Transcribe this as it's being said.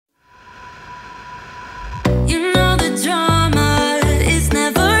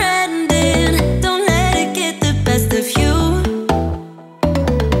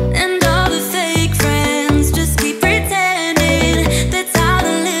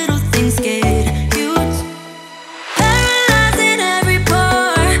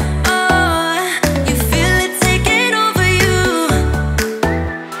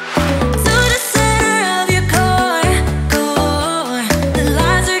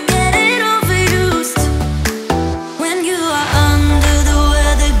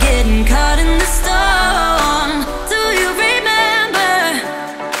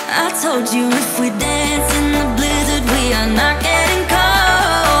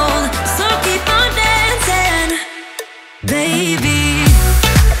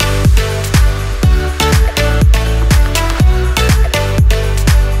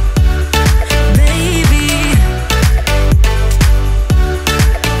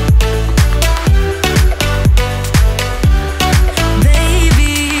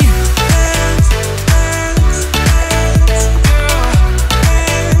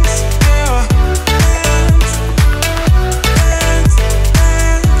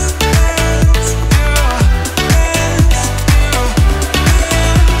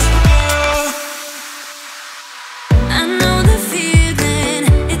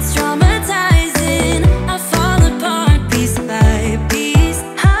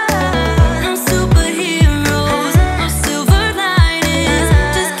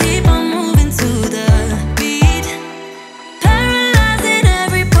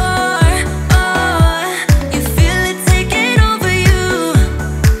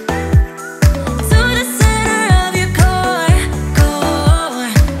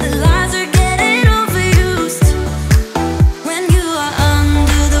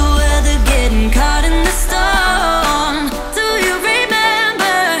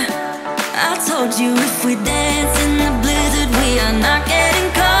told you if we dance in the blizzard, we are not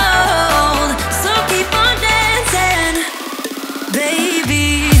getting cold. So keep on dancing,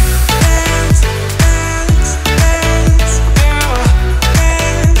 baby. Dance, dance, dance, yeah.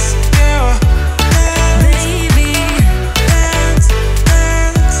 Dance, yeah. Baby, dance,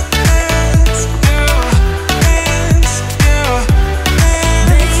 dance, dance, yeah. Dance, yeah.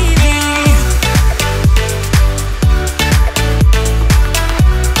 Baby.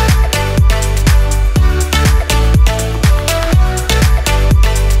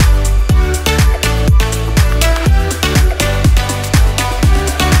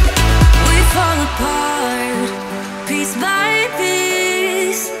 We fall apart, piece by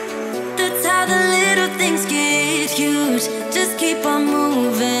piece. That's how the little things get huge. Just keep on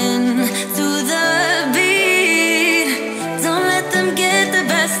moving through the beat. Don't let them get the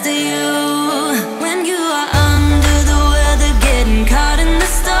best of you. When you are under the weather, getting caught in the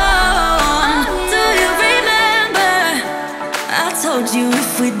storm. Do you remember? I told you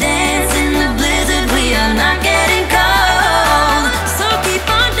if we dance in the blizzard, we are not getting cold. So keep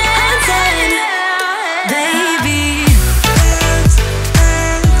on dancing, baby. Dance,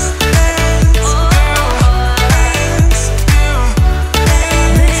 dance, dance, oh. Dance, yeah.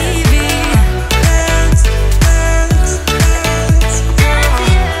 Baby, dance, dance, dance, yeah.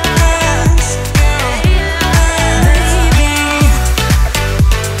 Dance, yeah. Baby,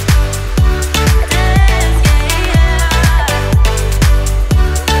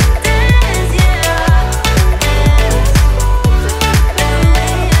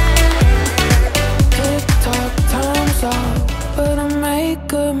 Tick-tock, time's up, better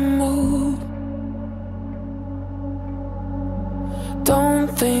make a move. Don't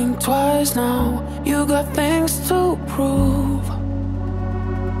think twice now, you got things to prove.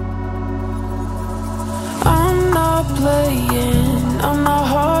 I'm not playing, I'm not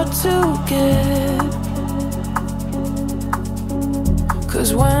hard to get.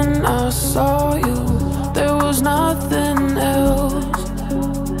 'Cause when I saw you, there was nothing else.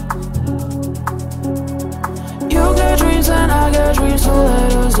 You got dreams and I got dreams, so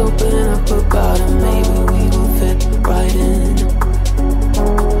let us open up about it. Maybe we will fit right in.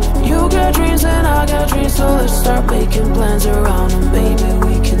 You got dreams and I got dreams, so let's start making plans around them. Maybe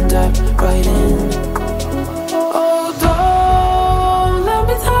we can dive right in. Oh, don't let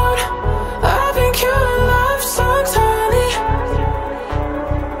me down, I've been killing love songs, honey.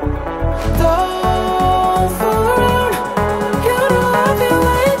 Don't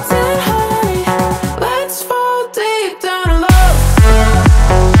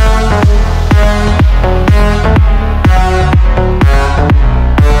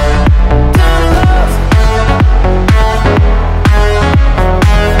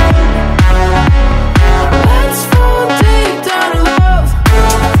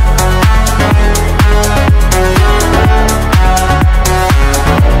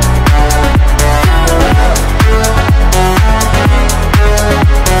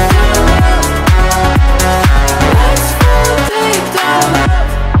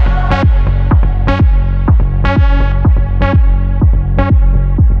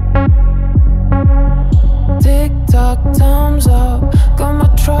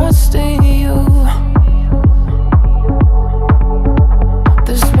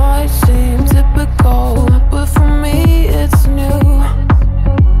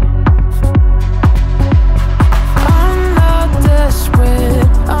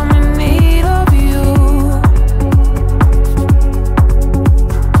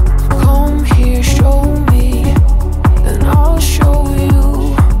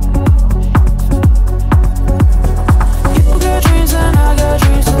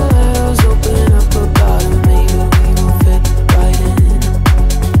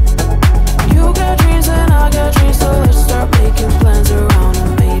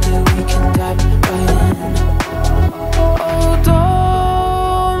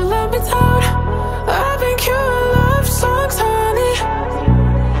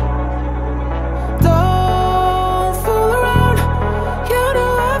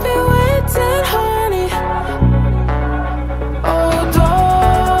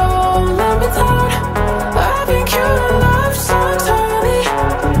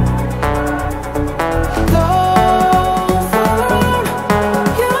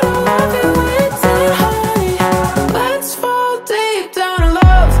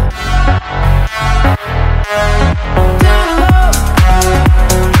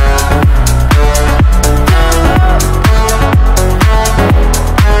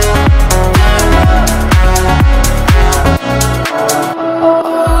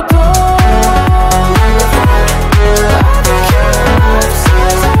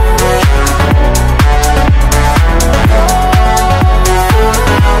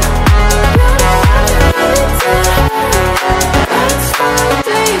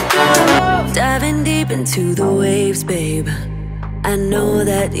know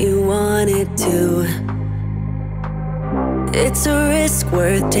that you wanted to. It's a risk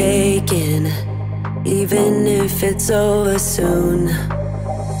worth taking, even if it's over soon.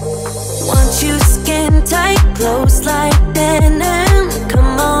 Want you skin tight, close like denim.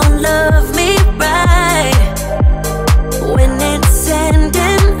 Come on, love me right. When it's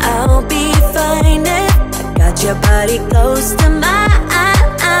ending, I'll be fine. I got your body close to mine.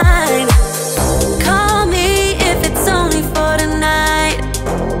 Call me if it's only for tonight.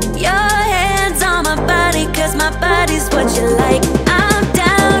 Your hands on my body, 'cause my body's what you like. I'm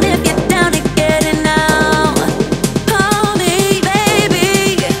down if you're down to get it now. Call me,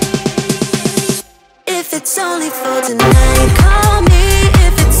 baby, if it's only for tonight. Call me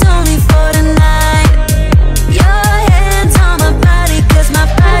if it's only for tonight. Your hands on my body, 'cause my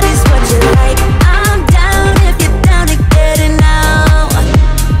body's what you like. I'm down if you're down to get it now.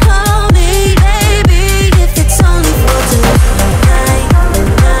 Call me, baby, if it's only for tonight.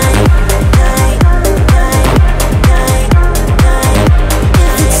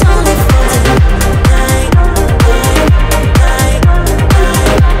 If it's only for tonight.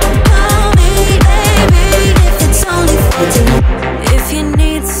 Call me, baby, if it's only for tonight. If you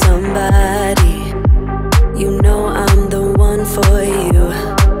need somebody, you know I'm the one for you.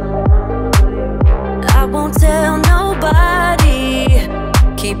 I won't tell nobody.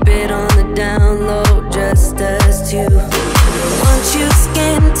 Keep it on the down low, just us two. Want you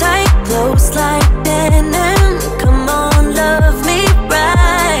skin tight, close like denim. Come on, love me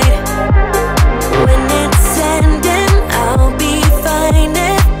right. When it's ending, I'll be fine.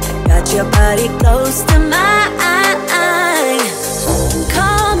 I got your body close to mine.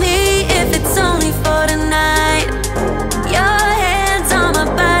 Call me if it's only for tonight. Your hands on my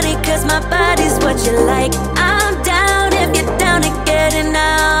body, 'cause my body's what you like. I'm down if you're down to get it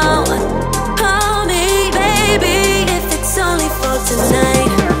now. Call me, baby, if it's only for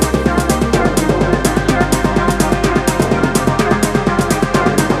tonight.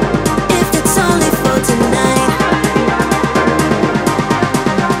 If it's only for tonight.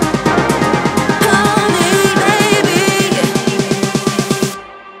 Call me, baby,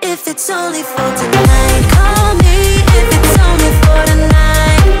 if it's only for tonight.